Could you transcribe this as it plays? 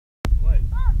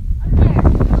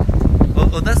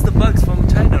that's the bugs from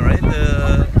China, right?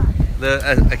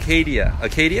 The Acacia.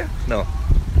 Acacia? No.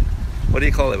 What do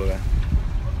you call it, Boga?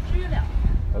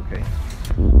 Okay.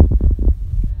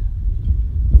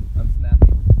 I'm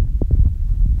snapping.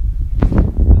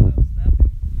 I'm snapping.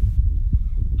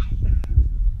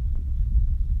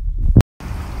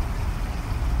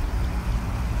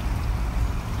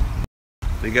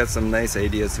 We got some nice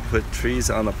ideas to put trees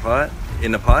on a pot,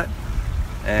 in a pot,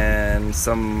 and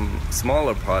some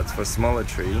smaller pots for smaller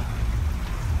tree.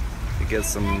 To get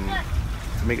some,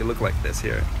 to make it look like this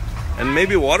here. And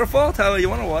maybe a waterfall? Tyler, you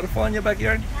want a waterfall in your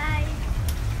backyard? Hi.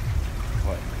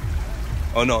 What?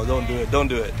 Oh no, don't do it, don't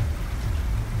do it.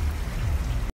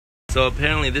 So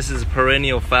apparently this is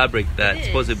perennial fabric that's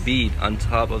supposed to bead on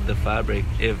top of the fabric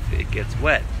if it gets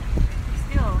wet.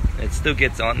 It still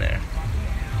gets on there.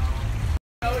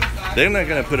 They're not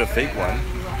gonna put a fake one.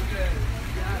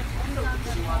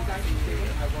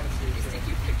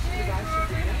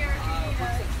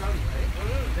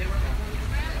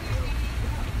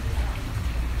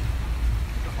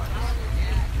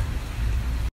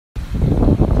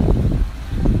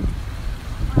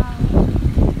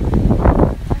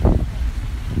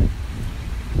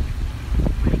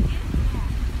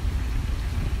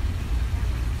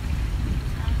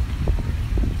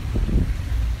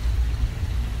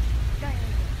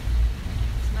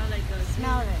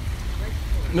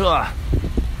 Ugh.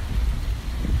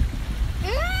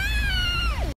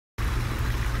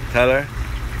 Tyler?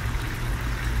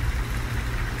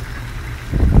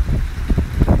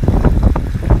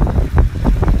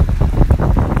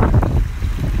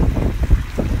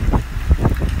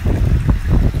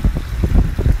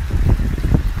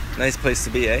 Nice place to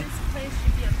be, eh? This place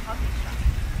should be a coffee shop.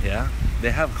 Yeah?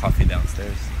 They have coffee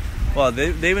downstairs. Well,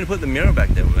 they even put the mirror back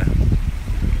there, man.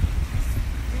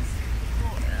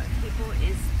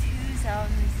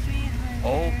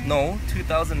 Oh, no,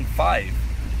 2005.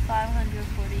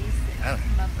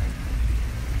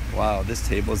 546. Wow, this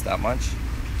table's that much?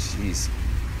 Jeez.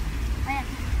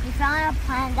 We found a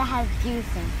plant that has juice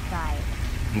inside.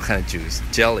 What kind of juice?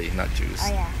 Jelly, not juice. Oh,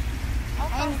 yeah. How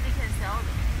fast we can sell them?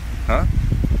 Huh?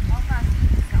 How fast we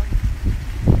can sell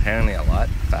them? Apparently a lot.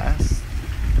 Fast.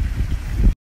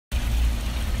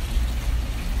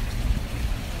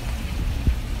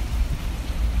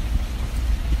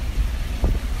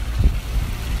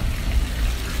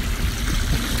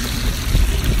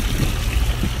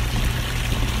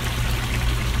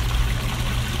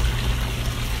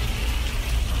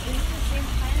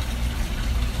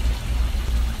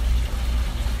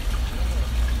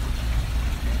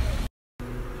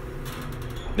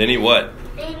 They need what?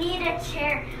 They need a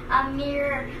chair, a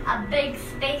mirror, a big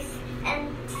space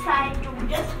inside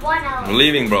just one element. I'm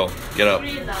leaving, bro. Get up.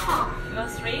 You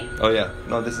want 3? Oh yeah.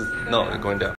 No, this is no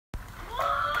going down.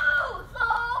 Whoa! So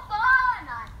fun!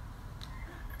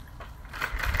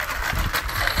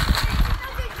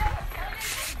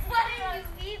 What are you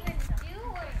even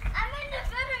doing? I'm in the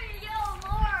better yellow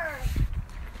more.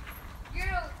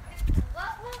 You're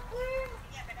what room?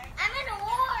 I'm in a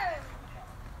war.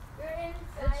 You're inside.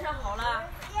 吃好了。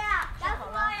 Yeah, that's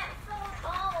why it's so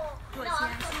cold. 多少钱？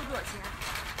收入多少钱？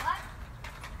 What?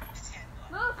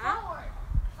 Move forward.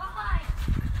 Behind.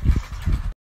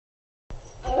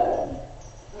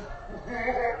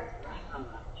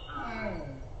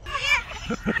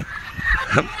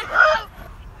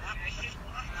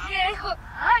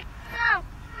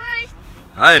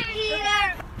 Hi.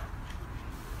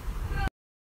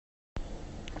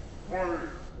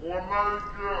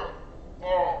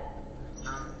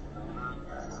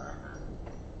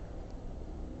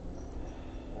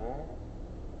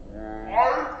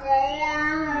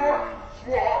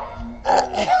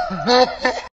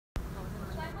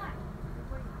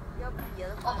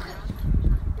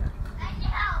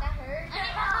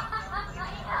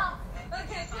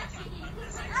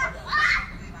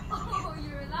 Oh,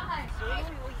 you're alive.